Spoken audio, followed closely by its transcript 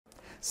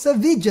Sa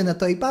video na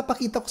to,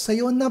 ipapakita ko sa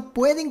iyo na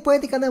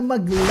pwede ka na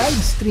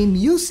mag-livestream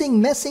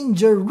using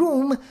Messenger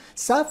Room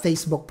sa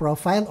Facebook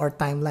profile or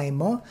timeline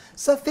mo,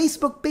 sa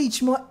Facebook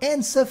page mo,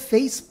 and sa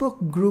Facebook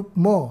group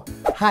mo.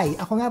 Hi,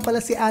 ako nga pala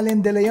si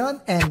Allen De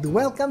Leon and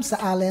welcome sa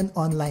Allen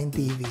Online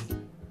TV.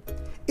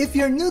 If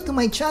you're new to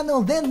my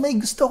channel, then may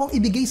gusto kong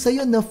ibigay sa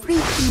iyo na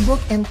free ebook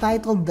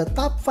entitled The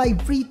Top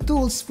 5 Free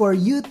Tools for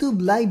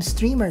YouTube Live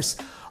Streamers.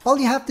 All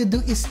you have to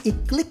do is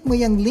i-click mo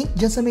yung link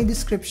dyan sa may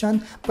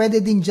description. Pwede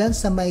din dyan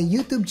sa my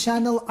YouTube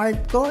channel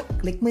art ko.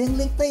 Click mo yung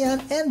link na yan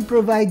and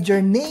provide your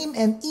name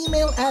and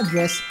email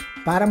address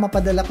para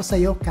mapadala ko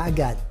sa iyo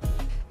kaagad.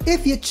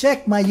 If you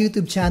check my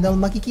YouTube channel,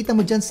 makikita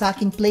mo dyan sa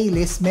aking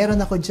playlist, meron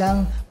ako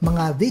dyang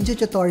mga video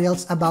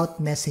tutorials about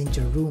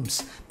Messenger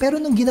Rooms. Pero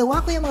nung ginawa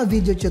ko yung mga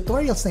video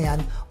tutorials na yan,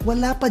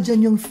 wala pa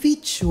dyan yung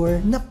feature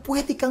na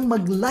pwede kang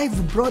mag-live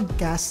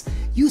broadcast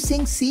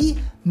using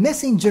si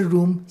Messenger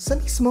Room sa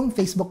mismong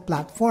Facebook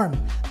platform.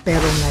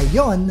 Pero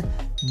ngayon,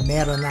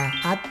 meron na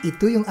at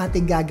ito yung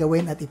ating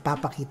gagawin at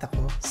ipapakita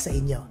ko sa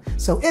inyo.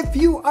 So if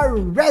you are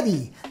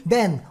ready,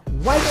 then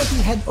why don't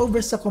we head over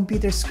sa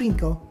computer screen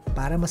ko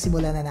para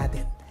masimulan na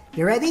natin.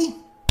 You ready?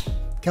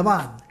 Come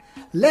on!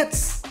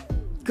 Let's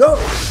go!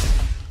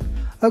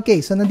 Okay,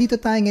 so nandito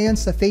tayo ngayon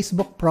sa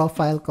Facebook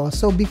profile ko.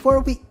 So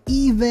before we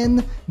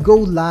even go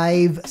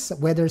live,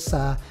 whether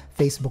sa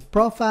Facebook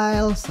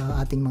profile,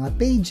 sa ating mga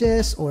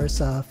pages, or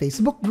sa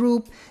Facebook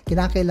group,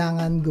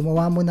 kinakailangan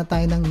gumawa muna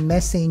tayo ng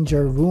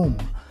Messenger Room.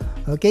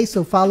 Okay,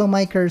 so follow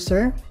my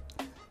cursor.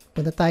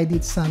 Punta tayo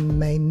dito sa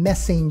may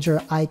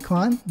Messenger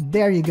icon.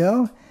 There you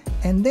go.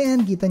 And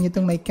then, kita nyo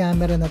itong may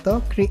camera na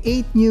to.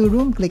 Create new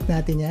room. Click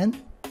natin yan.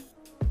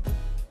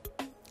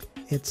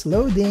 It's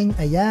loading.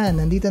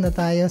 Ayan, nandito na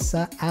tayo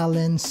sa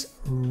Allen's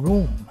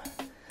Room.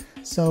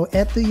 So,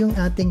 ito yung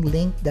ating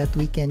link that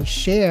we can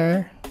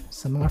share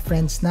sa mga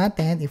friends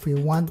natin if we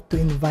want to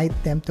invite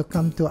them to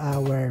come to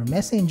our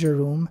Messenger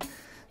Room.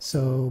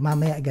 So,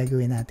 mamaya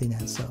gagawin natin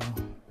yan. So,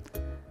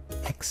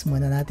 X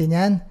muna natin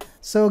yan.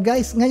 So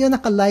guys, ngayon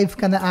naka-live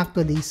ka na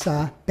actually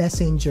sa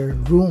Messenger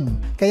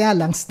Room. Kaya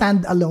lang,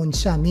 stand-alone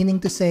siya.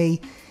 Meaning to say,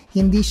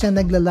 hindi siya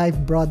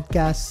nagla-live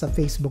broadcast sa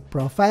Facebook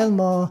profile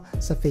mo,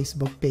 sa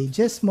Facebook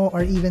pages mo,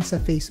 or even sa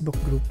Facebook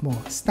group mo.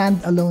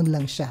 Stand-alone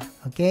lang siya.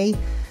 Okay?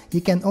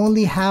 You can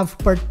only have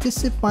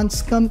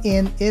participants come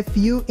in if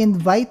you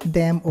invite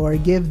them or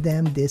give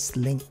them this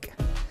link.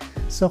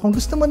 So kung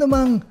gusto mo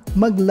namang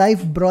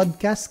mag-live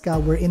broadcast ka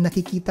wherein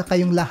nakikita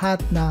kayong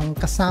lahat ng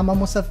kasama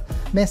mo sa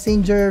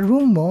Messenger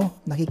Room mo,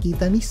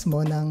 nakikita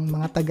mismo ng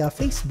mga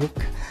taga-Facebook,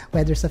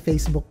 whether sa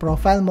Facebook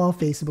profile mo,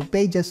 Facebook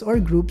pages, or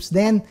groups,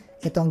 then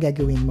ito ang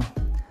gagawin mo.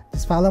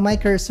 Just follow my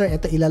cursor,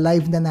 ito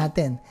ila-live na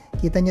natin.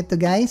 Kita nyo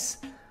to guys?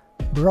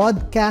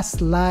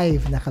 Broadcast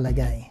live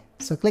nakalagay.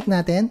 So click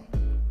natin.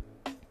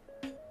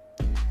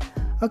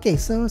 Okay,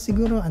 so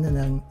siguro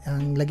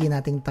ang lagay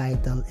nating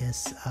title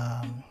is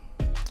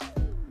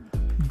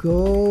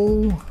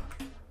Go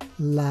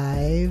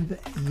live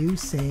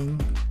using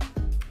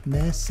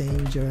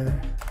Messenger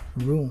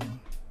Room.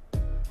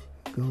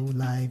 Go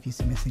live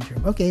using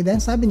Messenger Room. Okay, then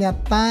sabi niya,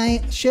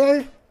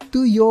 share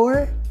to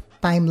your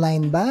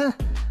timeline ba?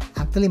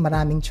 Actually,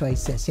 maraming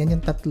choices. Yan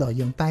yung tatlo.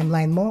 Yung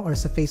timeline mo or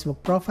sa Facebook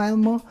profile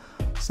mo,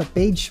 sa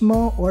page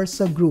mo, or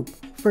sa group.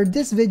 For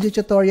this video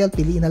tutorial,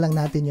 piliin na lang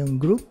natin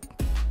yung group.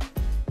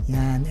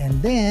 Yan. And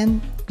then,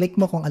 click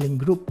mo kung aling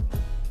group.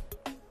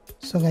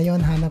 So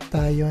ngayon, hanap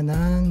tayo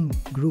ng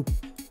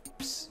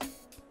groups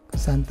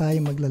kung saan tayo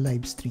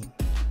magla-live stream.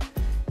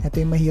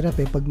 Ito yung mahirap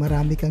pag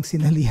marami kang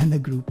sinalihan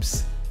na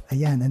groups.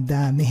 Ayan, ang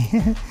dami.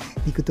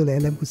 Hindi ko tuloy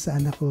alam kung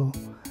saan ako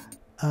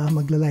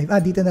magla-live.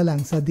 Dito na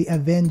lang, sa The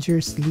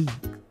Avengers League.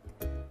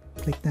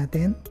 Click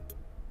natin.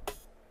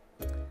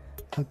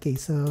 Okay,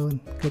 so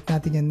click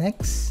natin yung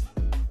next.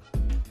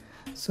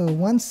 So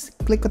once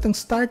click ko itong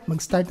start,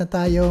 mag-start na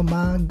tayo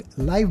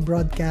mag-live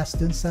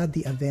broadcast dun sa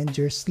The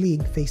Avengers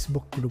League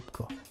Facebook group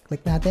ko. Click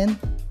natin.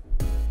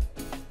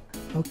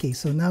 Okay,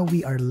 so now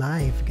we are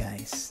live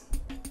guys.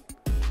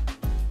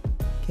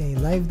 Okay,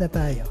 live na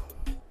tayo.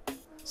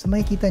 So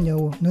makikita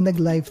nyo, nung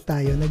nag-live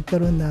tayo,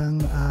 nagkaroon ng,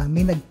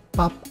 may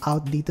nag-pop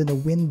out dito na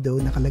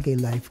window nakalagay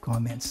live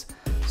comments.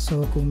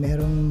 So kung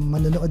merong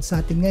manonood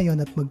sa atin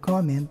ngayon at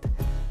mag-comment,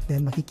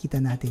 then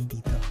makikita natin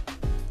dito.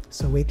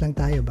 So wait lang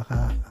tayo,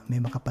 baka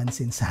may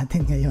makapansin sa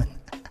atin ngayon.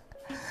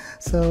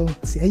 So,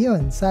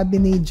 ayun,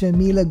 sabi ni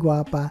Jamila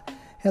Guapa,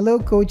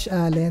 hello Coach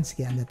Allen.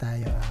 Sige, ano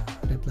tayo?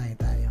 Reply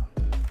tayo.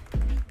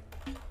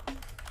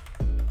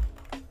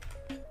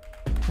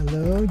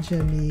 Hello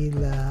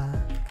Jamila.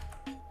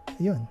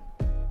 Ayun.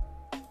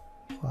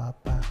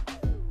 Guapa.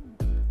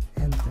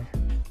 Enter.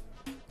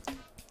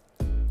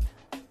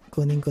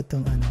 Kunin ko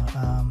tong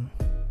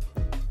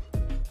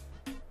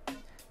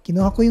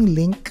kinuha ko yung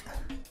link.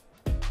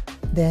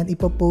 Then,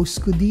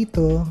 ipopost ko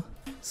dito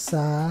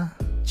sa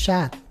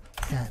chat.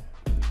 Yan.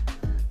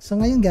 So,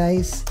 ngayon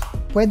guys,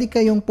 pwede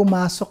kayong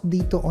pumasok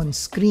dito on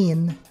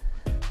screen.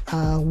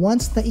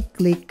 Once na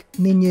i-click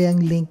ninyo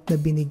yung link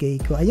na binigay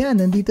ko.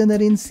 Ayan, nandito na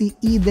rin si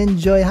Eden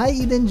Joy. Hi,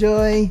 Eden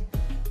Joy!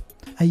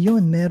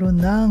 ayun,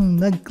 meron nang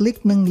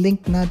nag-click ng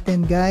link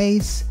natin,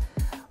 guys.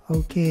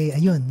 Okay,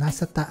 ayun,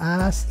 nasa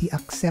taas,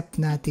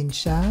 i-accept natin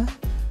siya.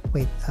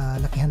 Wait,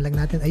 lakihan lang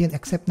natin. Ayun,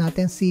 accept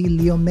natin si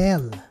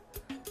Leomel.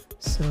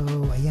 So,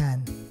 ayan.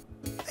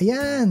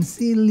 Ayan,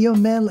 si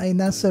Leomel ay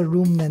nasa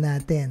room na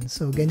natin.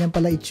 So, ganyan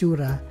pala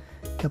itsura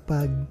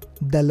kapag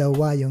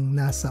dalawa yung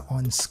nasa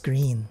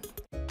on-screen.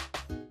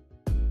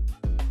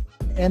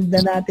 End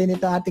na natin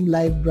ito ating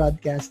live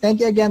broadcast.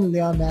 Thank you again,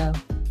 Leomel.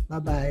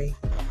 Bye-bye.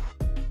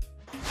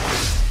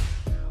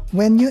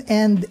 When you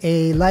end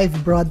a live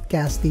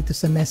broadcast dito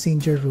sa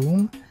Messenger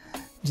Room,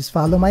 just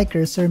follow my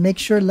cursor.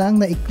 Make sure lang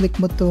na i-click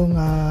mo tong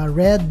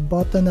red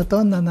button na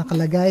to na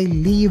nakalagay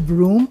Leave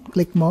Room.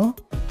 Click mo.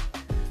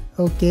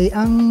 Okay,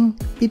 ang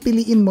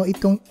pipiliin mo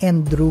itong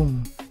End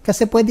Room.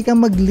 Kasi pwede kang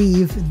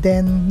mag-leave,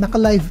 then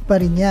naka-live pa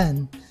rin yan.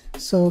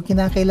 So,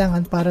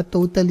 kinakailangan para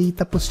totally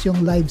tapos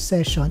yung live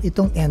session,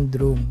 itong End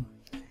Room.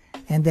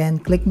 And then,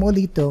 click mo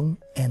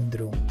ditong End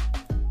Room.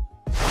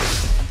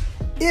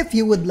 If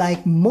you would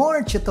like more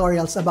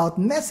tutorials about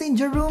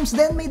Messenger Rooms,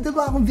 then may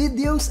dalawa akong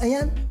videos.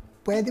 Ayan,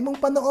 pwede mong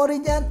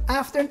panoorin yan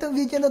after itong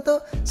video na to.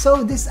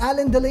 So, this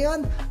Allen De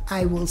Leon,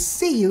 I will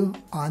see you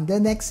on the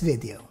next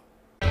video.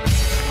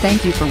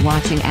 Thank you for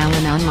watching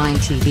Allen Online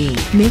TV.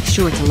 Make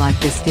sure to like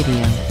this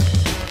video,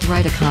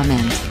 write a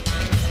comment,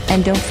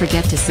 and don't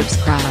forget to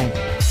subscribe.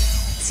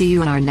 See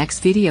you in our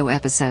next video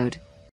episode.